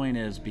point. The point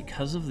is,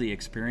 because of the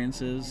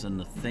experiences and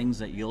the things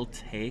that you'll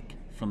take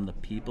from the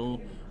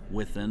people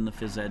within the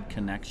Phys Ed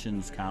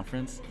Connections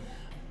conference,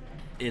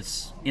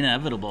 it's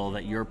inevitable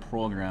that your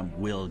program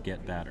will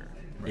get better.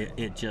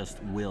 It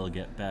just will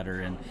get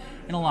better. And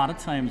a lot of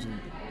times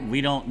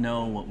we don't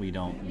know what we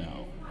don't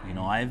know. You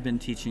know, I've been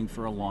teaching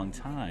for a long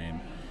time,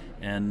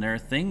 and there are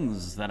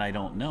things that I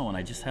don't know, and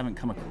I just haven't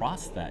come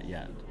across that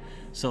yet.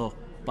 So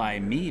by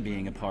me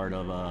being a part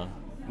of a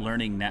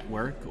learning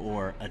network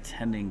or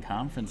attending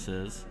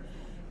conferences,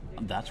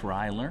 that's where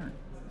I learn.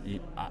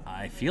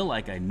 I feel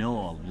like I know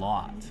a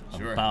lot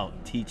Sure.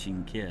 about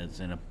teaching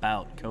kids and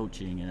about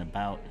coaching and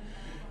about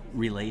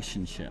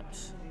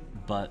relationships.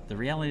 But the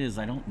reality is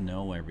I don't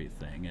know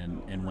everything,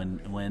 and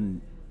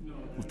when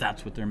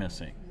that's what they're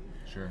missing.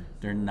 Sure.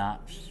 They're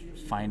not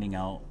finding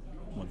out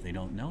what they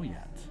don't know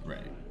yet.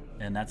 Right.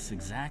 And that's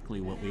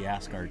exactly what we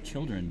ask our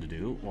children to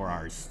do, or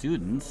our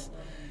students.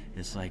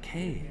 It's like,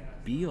 hey,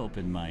 be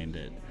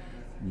open-minded.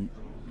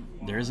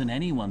 There isn't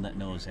anyone that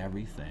knows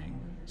everything,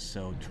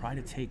 so try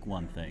to take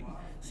one thing.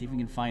 See if you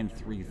can find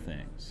 3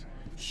 things.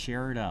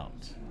 Share it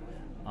out.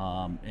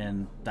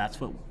 And that's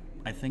what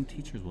I think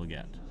teachers will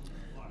get.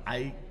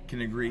 I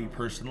can agree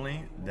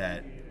personally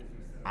that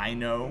I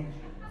know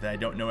that I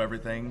don't know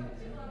everything.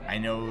 I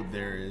know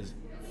there is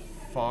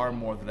far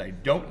more that I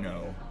don't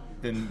know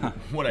than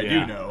what I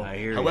do know. I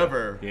hear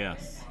However, you.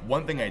 Yes.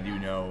 one thing I do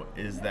know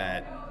is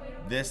that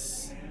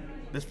this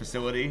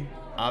facility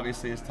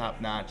obviously is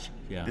top notch.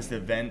 Yeah. This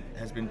event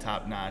has been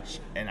top notch,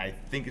 and I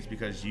think it's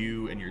because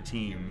you and your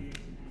team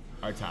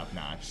are top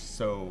notch.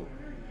 So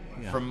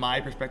Yeah. from my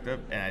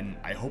perspective, and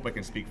I hope I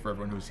can speak for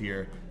everyone who's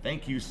here,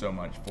 thank you so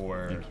much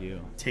for Thank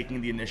you.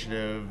 taking the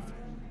initiative,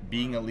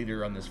 being a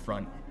leader on this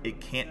front. It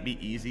can't be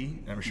easy,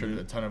 and I'm sure there's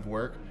a ton of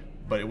work,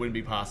 but it wouldn't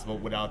be possible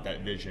without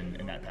that vision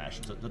and that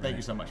passion. So thank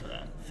you so much for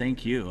that.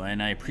 Thank you,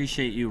 and I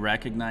appreciate you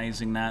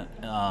recognizing that.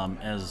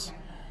 As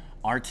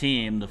our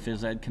team, the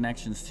Phys Ed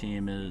Connections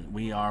team,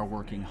 we are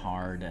working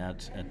hard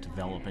at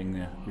developing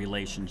the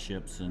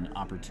relationships and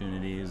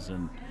opportunities,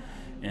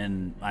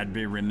 and I'd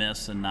be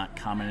remiss in not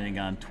commenting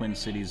on Twin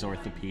Cities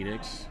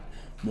Orthopedics,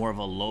 more of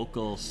a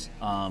local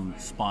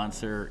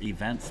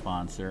event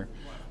sponsor.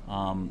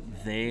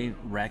 They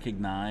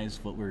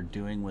recognized what we're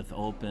doing with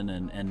Open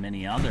and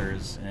many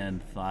others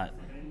and thought,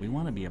 we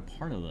want to be a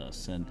part of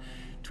this. And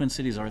Twin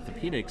Cities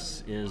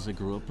Orthopedics is a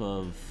group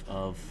of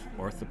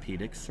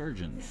orthopedic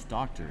surgeons,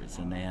 doctors,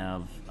 and they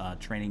have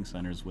training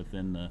centers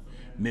within the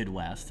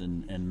Midwest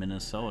and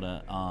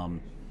Minnesota,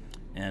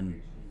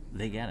 and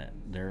they get it.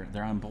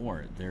 They're on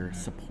board. They're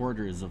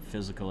supporters of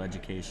physical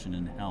education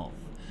and health.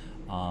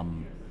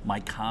 My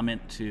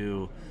comment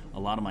to a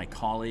lot of my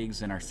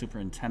colleagues and our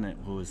superintendent,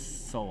 who was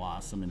so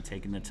awesome in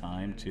taking the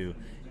time to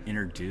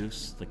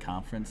introduce the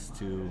conference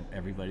to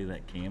everybody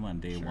that came on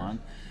day one.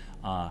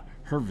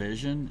 Her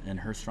vision and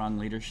her strong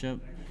leadership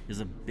is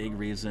a big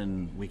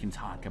reason we can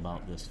talk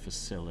about this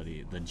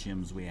facility, the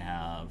gyms we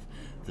have,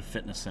 the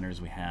fitness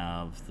centers we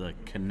have, the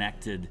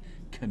connected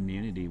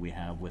community we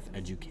have with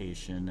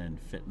education and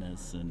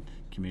fitness and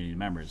community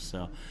members.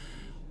 So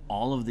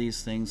all of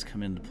these things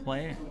come into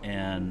play,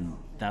 and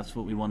that's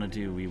what we want to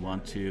do. We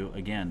want to,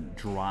 again,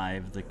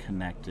 drive the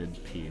connected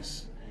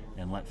piece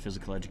and let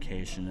physical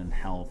education and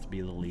health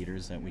be the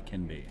leaders that we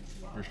can be.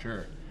 For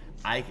sure.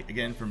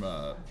 Again, from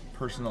a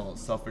personal,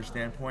 selfish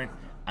standpoint,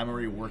 I'm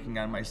already working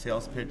on my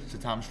sales pitch to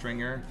Tom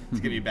Stringer to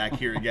get me back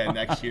here again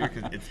next year,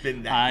 because it's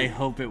been that I good.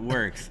 hope it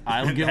works.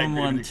 I'll give him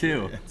one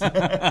too.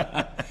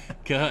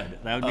 Good.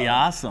 That would be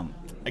awesome.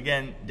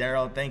 Again,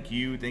 Darrell, thank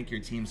you. Thank your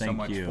team so Thank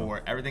much you.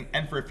 for everything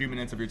and for a few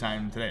minutes of your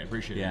time today. I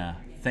appreciate it. Yeah.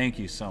 Thank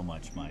you so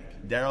much,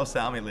 Mike. Darrell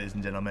Salmi, ladies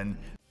and gentlemen.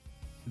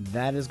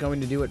 That is going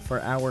to do it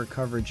for our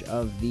coverage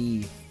of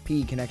the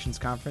PE Connections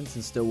Conference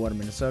in Stillwater,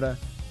 Minnesota.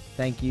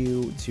 Thank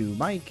you to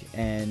Mike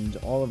and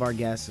all of our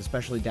guests,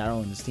 especially Darrell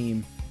and his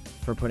team,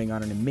 for putting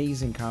on an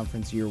amazing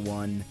conference year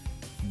one.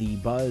 The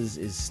buzz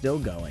is still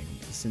going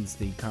since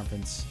the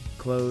conference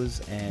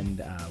closed,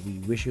 and we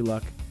wish you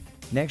luck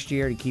next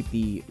year to keep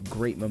the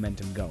great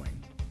momentum going.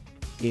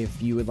 If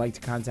you would like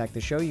to contact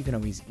the show, you can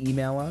always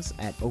email us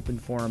at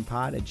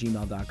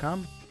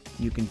openforumpod@gmail.com.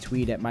 You can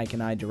tweet at Mike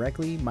and I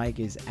directly. Mike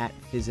is at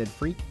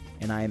PhysEdFreak,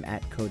 and I am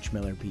at Coach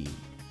Miller PE.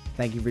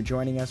 Thank you for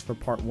joining us for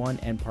part 1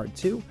 and part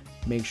 2.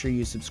 Make sure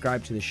you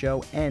subscribe to the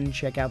show and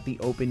check out the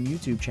Open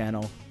YouTube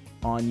channel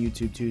on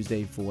YouTube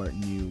Tuesday for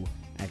new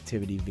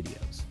activity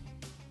videos.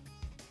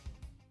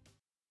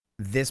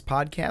 This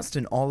podcast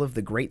and all of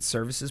the great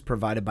services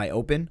provided by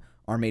Open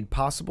are made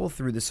possible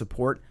through the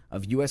support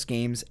of US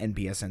Games and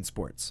BSN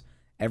Sports.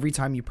 Every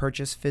time you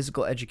purchase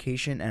physical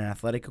education and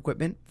athletic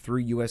equipment through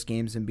US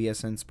Games and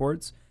BSN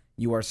Sports,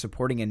 you are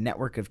supporting a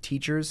network of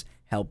teachers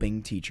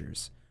helping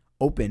teachers.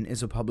 Open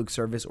is a public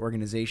service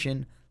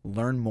organization.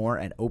 Learn more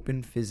at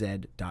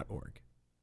openphysed.org.